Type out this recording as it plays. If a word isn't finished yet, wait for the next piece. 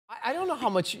I don't know how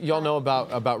much y'all know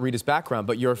about Rita's background,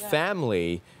 but your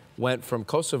family went from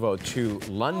Kosovo to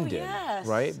London,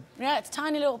 right? Yeah, it's a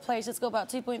tiny little place. It's got about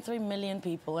 2.3 million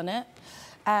people in it.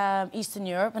 Eastern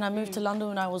Europe, and I moved to London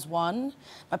when I was 1.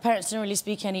 My parents didn't really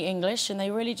speak any English, and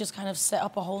they really just kind of set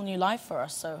up a whole new life for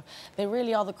us. So they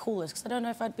really are the coolest, because I don't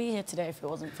know if I'd be here today if it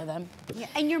wasn't for them. Yeah.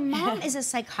 And your mom is a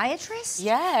psychiatrist?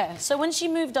 Yeah. So when she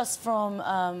moved us from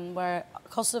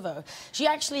Kosovo,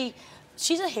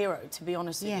 she's a hero, to be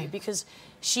honest with you, because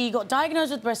she got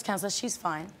diagnosed with breast cancer. She's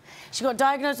fine. She got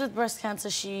diagnosed with breast cancer.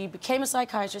 She became a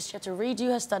psychiatrist. She had to redo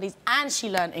her studies, and she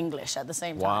learned English at the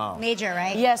same time. Wow. Major,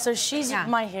 right? Yeah, so she's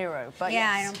my hero. But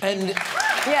I don't blame you.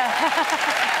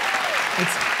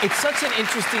 It's such an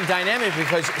interesting dynamic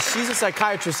because she's a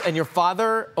psychiatrist and your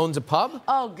father owns a pub?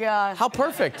 Oh, God. How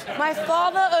perfect. My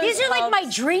father owns These are like my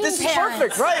dream This parents. is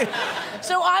perfect, right?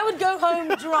 So I would go home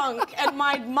drunk, and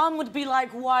my mum would be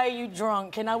like, why are you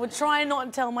drunk? And I would try not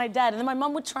to tell my dad. And then my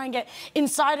mum would try and get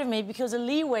inside of me because a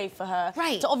leeway for her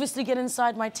to obviously get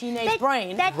inside my teenage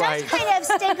brain. That does kind of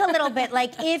stink a little bit.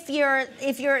 Like, if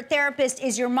your therapist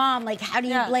is your mom, like, how do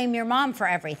you blame your mom for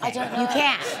everything? I don't know. You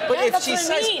can't. But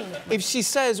if she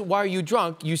says, why are you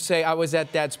drunk? You say, I was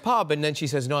at Dad's pub, and then she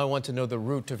says, no, I want to know the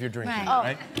root of your drinking,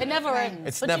 right? It never ends.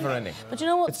 It's never ending. But you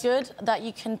know what's good? That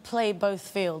you can play both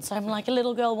fields. I'm like a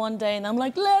little girl one day, and I'm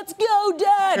like, let's go,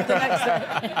 Dad, the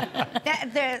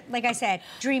next day. Like I said,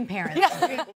 dream parents.